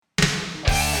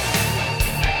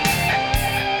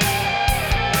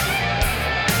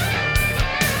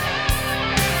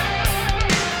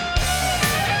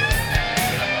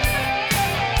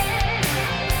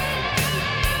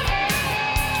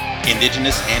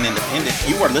Indigenous and independent,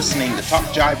 you are listening to Talk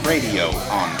Jive Radio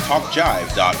on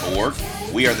TalkJive.org.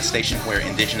 We are the station where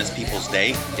Indigenous Peoples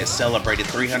Day is celebrated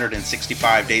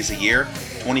 365 days a year,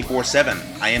 24/7.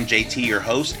 I am JT, your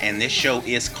host, and this show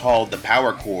is called The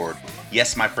Power Chord.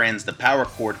 Yes, my friends, The Power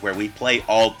Chord, where we play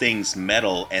all things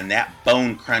metal, and that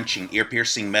bone-crunching,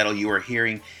 ear-piercing metal you are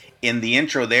hearing in the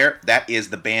intro there, that is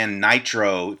the band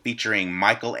Nitro, featuring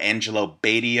Michelangelo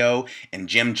Badio and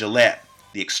Jim Gillette,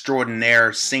 the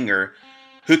extraordinaire singer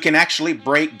who can actually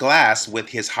break glass with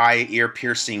his high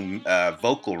ear-piercing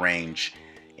vocal range.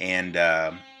 And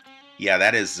yeah,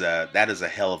 that is a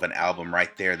hell of an album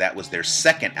right there. That was their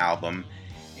second album,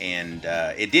 and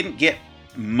it didn't get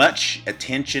much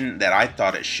attention that I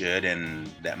thought it should, and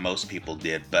that most people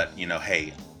did. But you know,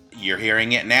 hey, you're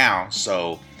hearing it now,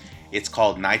 so it's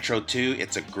called Nitro 2.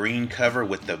 It's a green cover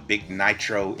with the big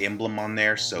Nitro emblem on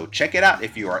there, so check it out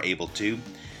if you are able to.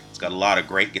 It's got a lot of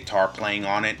great guitar playing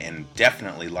on it, and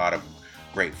definitely a lot of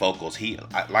great vocals.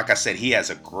 Like I said, he has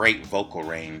a great vocal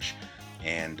range,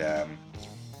 and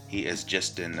he is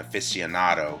just an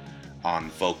aficionado on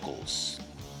vocals.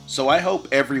 So I hope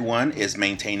everyone is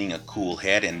maintaining a cool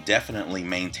head and definitely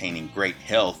maintaining great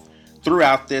health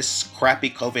throughout this crappy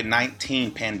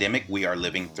COVID-19 pandemic we are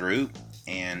living through.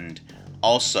 And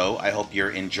also, I hope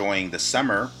you're enjoying the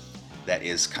summer that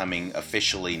is coming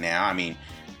officially now. I mean,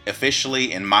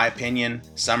 officially, in my opinion,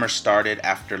 summer started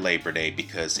after Labor Day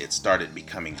because it started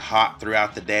becoming hot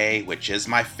throughout the day, which is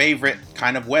my favorite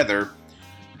kind of weather.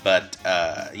 But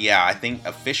yeah, I think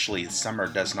officially summer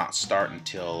does not start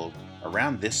until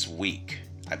around this week,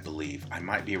 I believe. I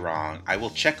might be wrong. I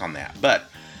will check on that. But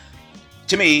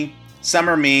to me,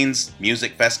 summer means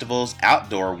music festivals,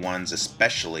 outdoor ones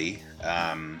especially.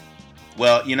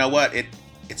 Well, you know what?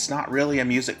 It's not really a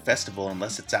music festival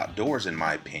unless it's outdoors, in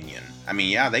my opinion. I mean,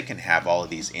 yeah, they can have all of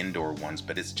these indoor ones,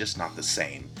 but it's just not the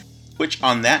same. Which,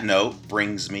 on that note,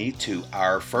 brings me to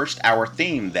our first hour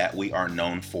theme that we are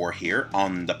known for here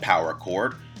on the Power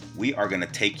Chord. We are going to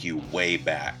take you way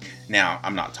back. Now,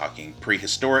 I'm not talking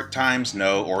prehistoric times,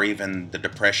 no, or even the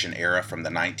Depression era from the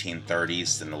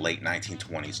 1930s and the late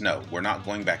 1920s. No, we're not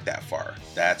going back that far.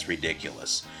 That's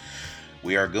ridiculous.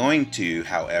 We are going to,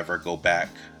 however, go back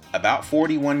about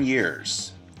 41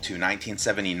 years to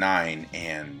 1979,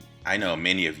 and I know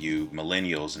many of you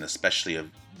millennials, and especially of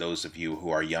those of you who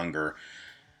are younger,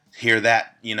 hear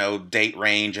that, date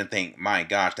range and think, my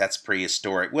gosh, that's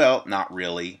prehistoric. Well, not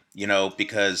really,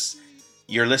 because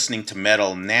you're listening to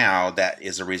metal now that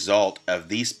is a result of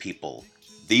these people.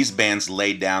 These bands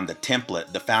laid down the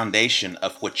template, the foundation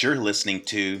of what you're listening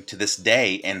to this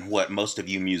day, and what most of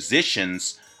you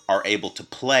musicians are able to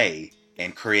play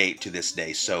and create to this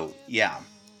day. So yeah,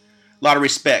 a lot of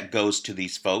respect goes to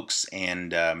these folks,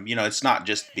 and it's not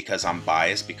just because I'm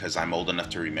biased, because I'm old enough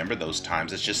to remember those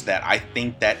times. It's just that I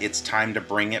think that it's time to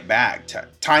bring it back,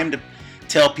 time to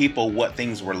tell people what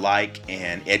things were like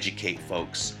and educate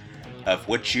folks of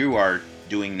what you are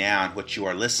doing now and what you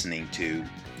are listening to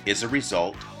is a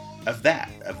result of that,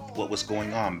 of what was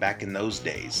going on back in those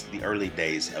days, the early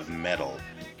days of metal.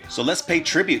 So let's pay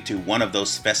tribute to one of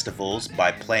those festivals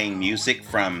by playing music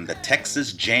from the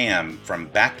Texxas Jam from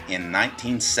back in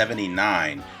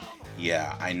 1979.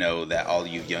 Yeah, I know that all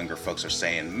you younger folks are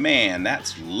saying, man,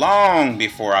 that's long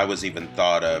before I was even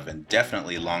thought of, and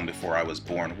definitely long before I was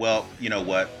born. Well, you know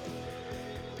what?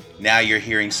 Now you're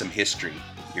hearing some history.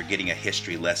 You're getting a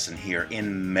history lesson here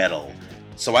in metal.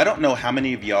 So I don't know how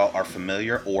many of y'all are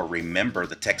familiar or remember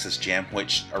the Texxas Jam,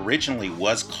 which originally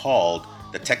was called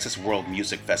the Texas World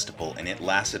Music Festival, and it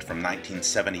lasted from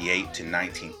 1978 to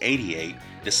 1988.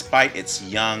 Despite its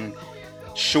young,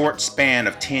 short span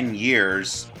of 10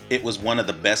 years, it was one of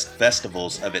the best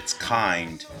festivals of its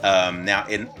kind.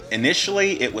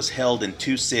 Initially, it was held in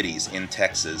two cities in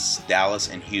Texas, Dallas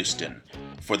and Houston.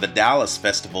 For the Dallas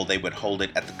festival, they would hold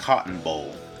it at the Cotton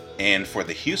Bowl. And for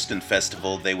the Houston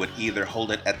festival, they would either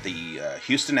hold it at the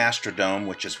Houston Astrodome,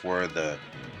 which is where the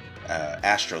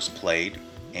Astros played,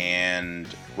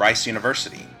 and Rice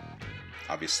University.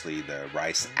 Obviously the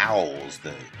Rice Owls,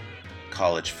 the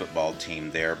college football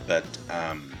team there. But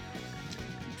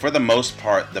for the most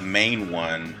part, the main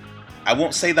one, I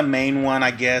won't say the main one,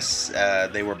 I guess.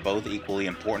 They were both equally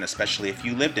important, especially if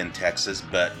you lived in Texas,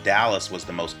 but Dallas was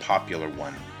the most popular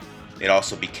one. It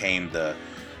also became the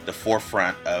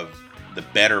forefront of the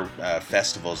better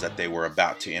festivals that they were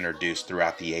about to introduce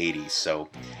throughout the 80s. So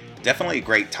definitely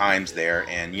great times there.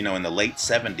 And, in the late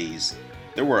 70s,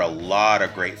 there were a lot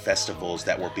of great festivals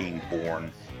that were being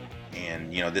born.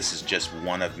 And, this is just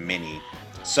one of many.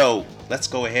 So let's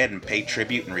go ahead and pay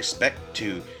tribute and respect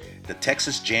to the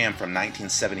Texas Jam from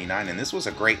 1979. And this was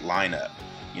a great lineup.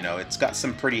 It's got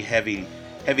some pretty heavy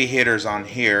hitters on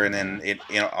here, and then it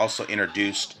also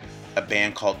introduced a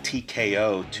band called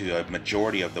TKO to a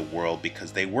majority of the world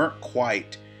because they weren't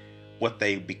quite what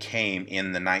they became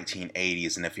in the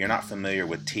 1980s. And if you're not familiar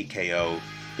with TKO,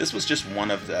 this was just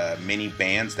one of the many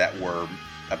bands that were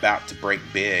about to break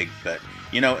big. But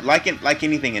like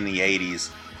anything in the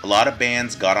 80s, a lot of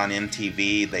bands got on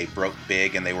MTV, they broke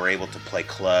big, and they were able to play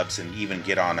clubs and even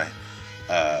get on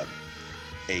a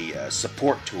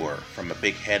support tour from a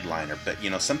big headliner. But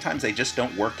sometimes they just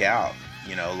don't work out.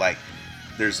 Like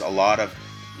there's a lot of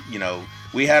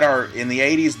we had in the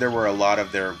 80s there were a lot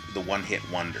of the one-hit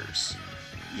wonders,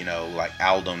 like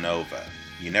Aldo Nova.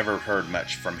 You never heard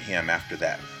much from him after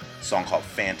that song called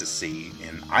Fantasy,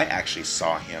 and I actually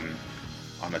saw him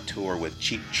on a tour with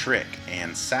Cheap Trick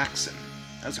and Saxon.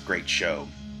 That was a great show.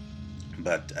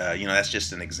 But that's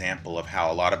just an example of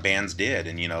how a lot of bands did,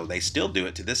 and they still do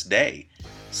it to this day.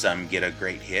 Some get a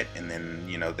great hit and then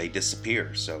they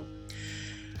disappear. So,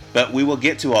 but we will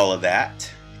get to all of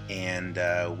that, and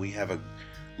we have a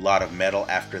lot of metal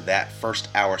after that first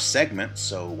hour segment.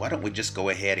 So why don't we just go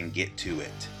ahead and get to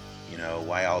it?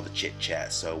 Why all the chit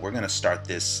chat? So we're gonna start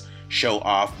this show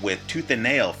off with Tooth and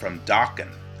Nail from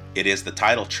Dokken. It is the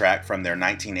title track from their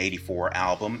 1984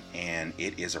 album, and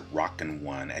it is a rockin'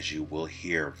 one, as you will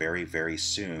hear very, very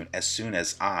soon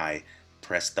as I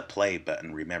press the play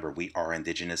button. Remember, we are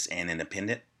indigenous and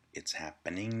independent. It's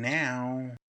happening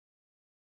now.